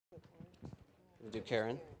Do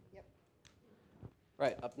Karen? Yep.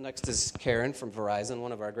 Right, up next is Karen from Verizon,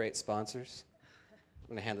 one of our great sponsors. I'm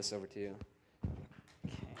going to hand this over to you.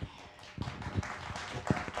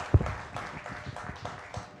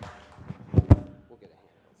 We'll get a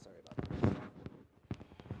handout. Sorry about that.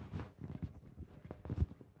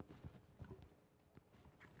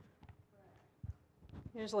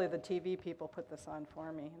 Usually the TV people put this on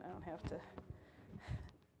for me, and I don't have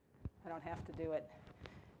to do it.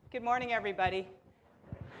 Good morning, everybody.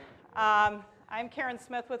 I'm Karen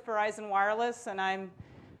Smith with Verizon Wireless, and I'm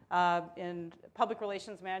in Public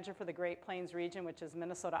Relations Manager for the Great Plains region, which is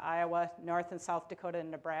Minnesota, Iowa, North and South Dakota, and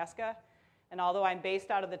Nebraska. And although I'm based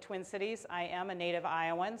out of the Twin Cities, I am a native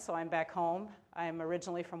Iowan, so I'm back home. I'm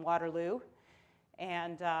originally from Waterloo,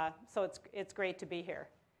 and so it's great to be here.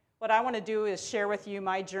 What I want to do is share with you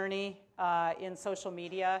my journey in social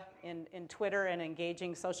media, in Twitter, and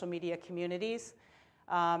engaging social media communities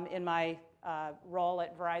in my role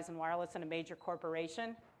at Verizon Wireless in a major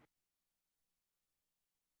corporation.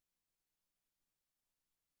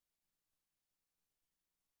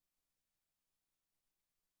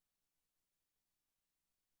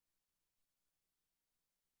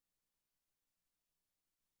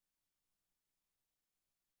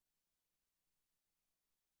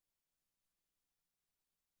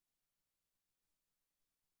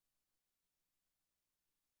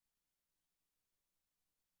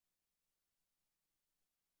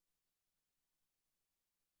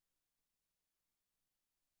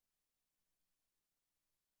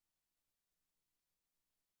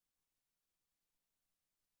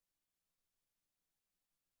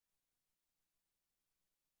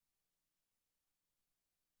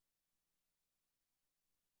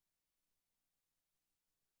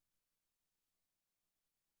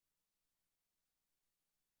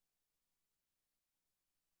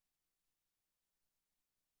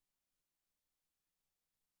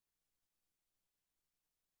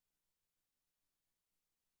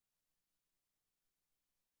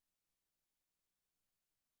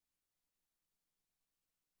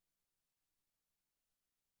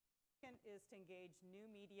 Is to engage new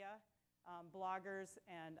media, bloggers,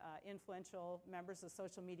 and influential members of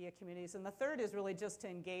social media communities. And the third is really just to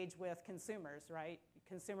engage with consumers, right?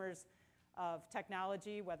 Consumers of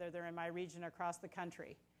technology, whether they're in my region or across the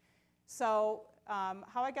country. So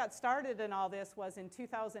how I got started in all this was in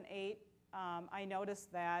 2008, I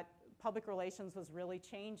noticed that public relations was really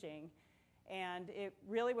changing. And it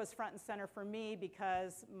really was front and center for me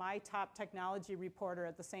because my top technology reporter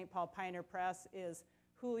at the St. Paul Pioneer Press is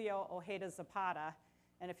Julio Ojeda Zapata,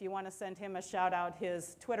 and if you want to send him a shout out,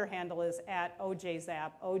 his Twitter handle is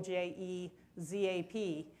 @OJZAP,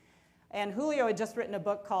 OJEZAP. And Julio had just written a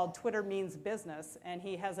book called Twitter Means Business, and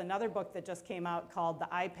he has another book that just came out called The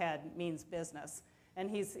iPad Means Business.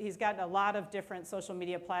 And he's got a lot of different social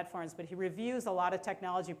media platforms, but he reviews a lot of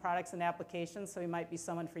technology products and applications, so he might be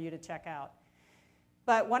someone for you to check out.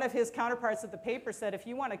 But one of his counterparts at the paper said, if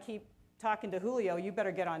you want to keep talking to Julio, you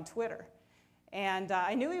better get on Twitter. And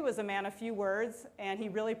I knew he was a man of few words, and he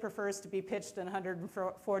really prefers to be pitched in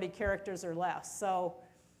 140 characters or less. So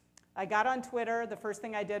I got on Twitter. The first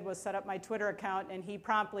thing I did was set up my Twitter account, and he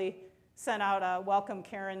promptly sent out a welcome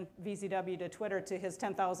Karen VZW to Twitter to his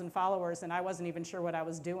 10,000 followers, and I wasn't even sure what I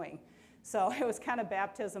was doing. So it was kind of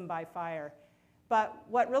baptism by fire. But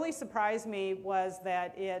what really surprised me was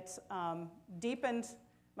that it deepened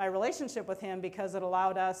my relationship with him because it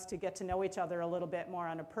allowed us to get to know each other a little bit more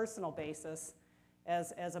on a personal basis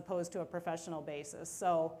as opposed to a professional basis.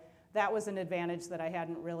 So that was an advantage that I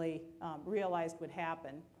hadn't really realized would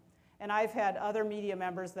happen. And I've had other media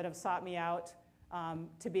members that have sought me out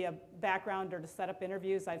to be a background or to set up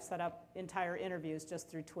interviews. I've set up entire interviews just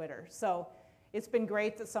through Twitter. So it's been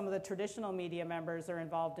great that some of the traditional media members are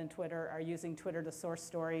involved in Twitter, are using Twitter to source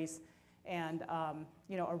stories and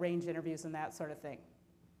arrange interviews and that sort of thing.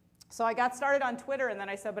 So I got started on Twitter, and then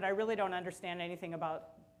I said, but I really don't understand anything about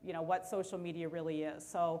what social media really is.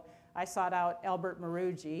 So I sought out Albert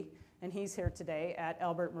Maruggi, and he's here today at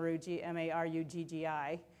Albert Maruggi,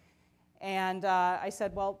 M-A-R-U-G-G-I. And I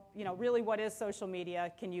said, well, really, what is social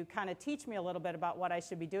media? Can you kind of teach me a little bit about what I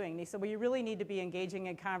should be doing? And he said, well, you really need to be engaging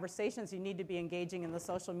in conversations. You need to be engaging in the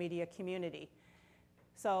social media community.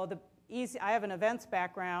 So I have an events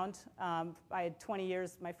background. I had 20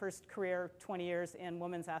 years, my first career, 20 years in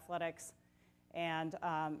women's athletics and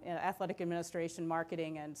in athletic administration,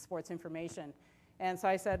 marketing, and sports information. And so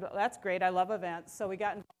I said, well, that's great. I love events. So we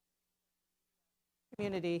got involved in the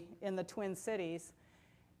community in the Twin Cities.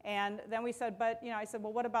 And then we said, but, I said,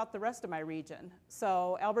 well, what about the rest of my region?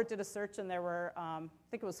 So Albert did a search, and there were, I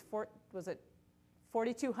think it was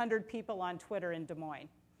 4,200 people on Twitter in Des Moines.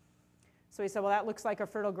 So we said, well, that looks like a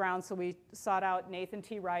fertile ground. So we sought out Nathan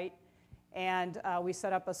T. Wright, and we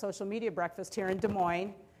set up a social media breakfast here in Des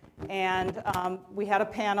Moines. And we had a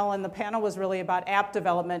panel, and the panel was really about app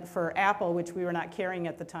development for Apple, which we were not carrying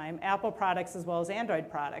at the time, Apple products as well as Android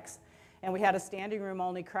products. And we had a standing room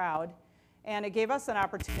only crowd. And it gave us an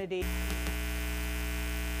opportunity to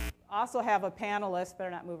also have a panelist,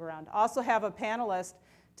 better not move around, also have a panelist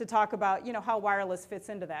to talk about, how wireless fits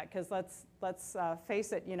into that. Because let's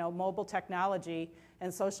face it, mobile technology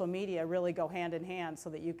and social media really go hand in hand so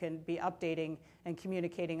that you can be updating and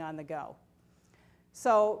communicating on the go.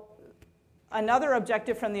 So another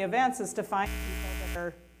objective from the events is to find people that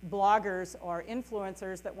are bloggers or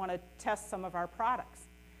influencers that want to test some of our products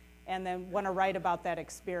and then want to write about that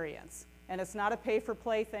experience. And it's not a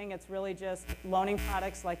pay-for-play thing. It's really just loaning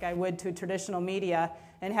products like I would to traditional media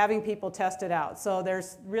and having people test it out. So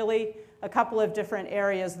there's really a couple of different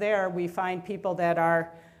areas there. We find people that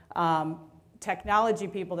are technology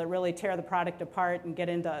people that really tear the product apart and get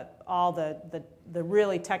into all the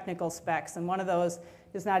really technical specs. And one of those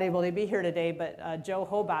is not able to be here today, but Joe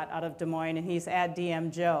Hobart out of Des Moines, and he's at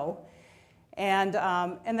DM Joe. And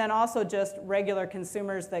then also just regular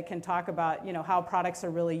consumers that can talk about how products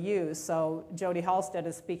are really used. So Jody Halstead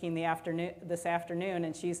is speaking this afternoon,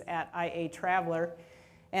 and she's at IA Traveler.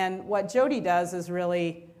 And what Jody does is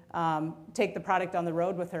really take the product on the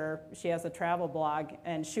road with her. She has a travel blog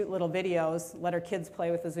and shoot little videos, let her kids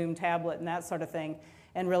play with the Zoom tablet and that sort of thing,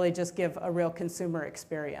 and really just give a real consumer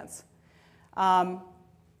experience.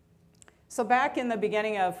 So back in the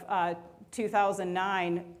beginning of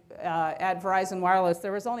 2009, at Verizon Wireless,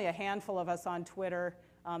 there was only a handful of us on Twitter.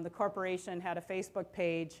 The corporation had a Facebook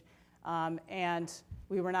page, and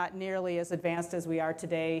we were not nearly as advanced as we are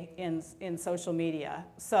today in social media.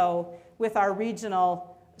 So with our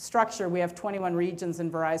regional structure, we have 21 regions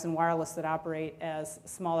in Verizon Wireless that operate as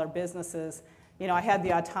smaller businesses. I had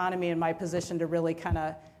the autonomy in my position to really kind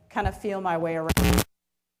of feel my way around,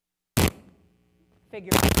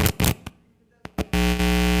 figure out.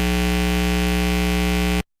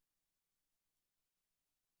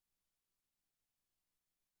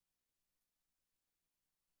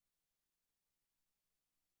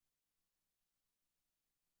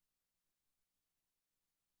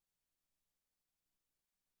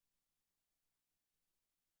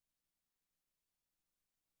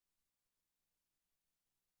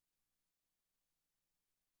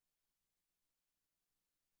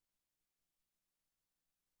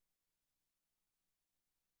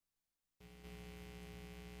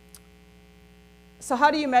 So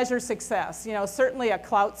how do you measure success? Certainly a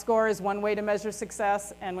clout score is one way to measure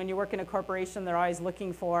success, and when you work in a corporation, they're always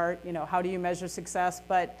looking for, how do you measure success?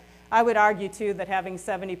 But I would argue, too, that having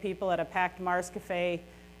 70 people at a packed Mars Cafe,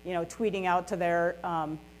 tweeting out to their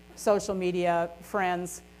social media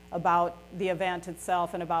friends about the event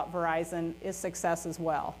itself and about Verizon is success as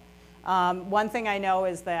well. One thing I know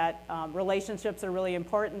is that relationships are really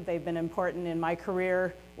important. They've been important in my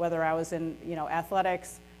career, whether I was in,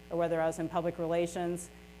 athletics, or whether I was in public relations.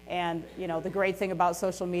 And the great thing about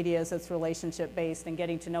social media is it's relationship-based and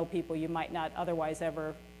getting to know people you might not otherwise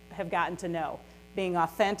ever have gotten to know. Being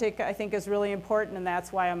authentic, I think, is really important, and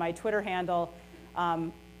that's why on my Twitter handle,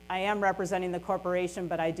 I am representing the corporation,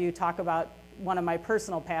 but I do talk about one of my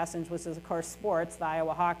personal passions, which is, of course, sports, the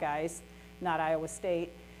Iowa Hawkeyes, not Iowa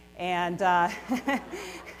State. And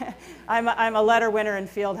I'm a letter winner in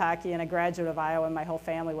field hockey and a graduate of Iowa, and my whole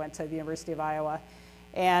family went to the University of Iowa.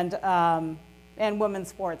 And women's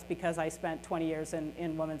sports, because I spent 20 years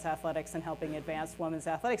in women's athletics and helping advance women's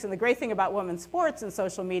athletics. And the great thing about women's sports and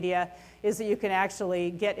social media is that you can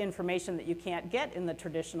actually get information that you can't get in the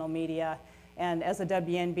traditional media. And as a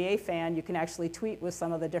WNBA fan, you can actually tweet with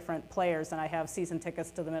some of the different players. And I have season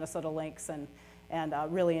tickets to the Minnesota Lynx and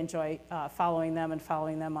really enjoy following them and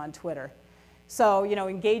following them on Twitter. So,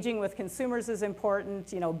 engaging with consumers is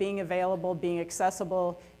important. Being available, being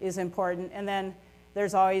accessible is important. And then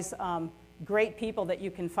there's always great people that you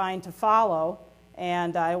can find to follow.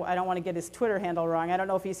 And I don't want to get his Twitter handle wrong. I don't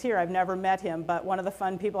know if he's here. I've never met him. But one of the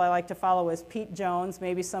fun people I like to follow is Pete Jones.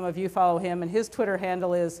 Maybe some of you follow him. And his Twitter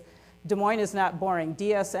handle is Des Moines is not boring.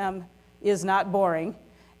 DSM is not boring.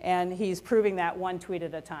 And he's proving that one tweet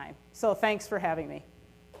at a time. So thanks for having me.